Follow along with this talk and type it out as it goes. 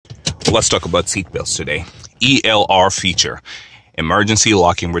Let's talk about seatbelts today. ELR feature, emergency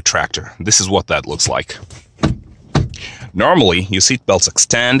locking retractor. This is what that looks like. Normally, your seatbelts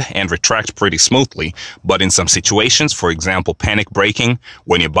extend and retract pretty smoothly, but in some situations, for example, panic braking,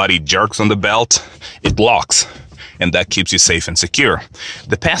 when your body jerks on the belt, it locks, and that keeps you safe and secure.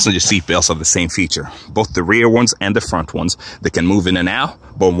 The passenger seatbelts have the same feature, both the rear ones and the front ones. They can move in and out,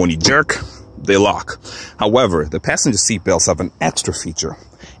 but when you jerk, they lock. However, the passenger seatbelts have an extra feature,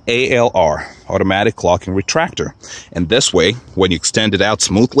 ALR, automatic locking retractor. And this way, when you extend it out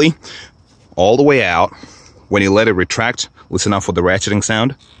smoothly, all the way out, when you let it retract, listen out for the ratcheting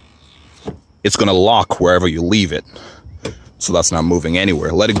sound, it's going to lock wherever you leave it. So that's not moving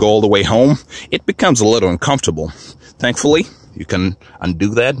anywhere. Let it go all the way home, it becomes a little uncomfortable. Thankfully, you can undo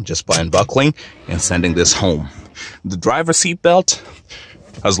that just by unbuckling and sending this home. The driver seatbelt,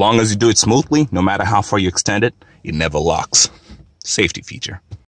 as long as you do it smoothly, no matter how far you extend it, it never locks. Safety feature.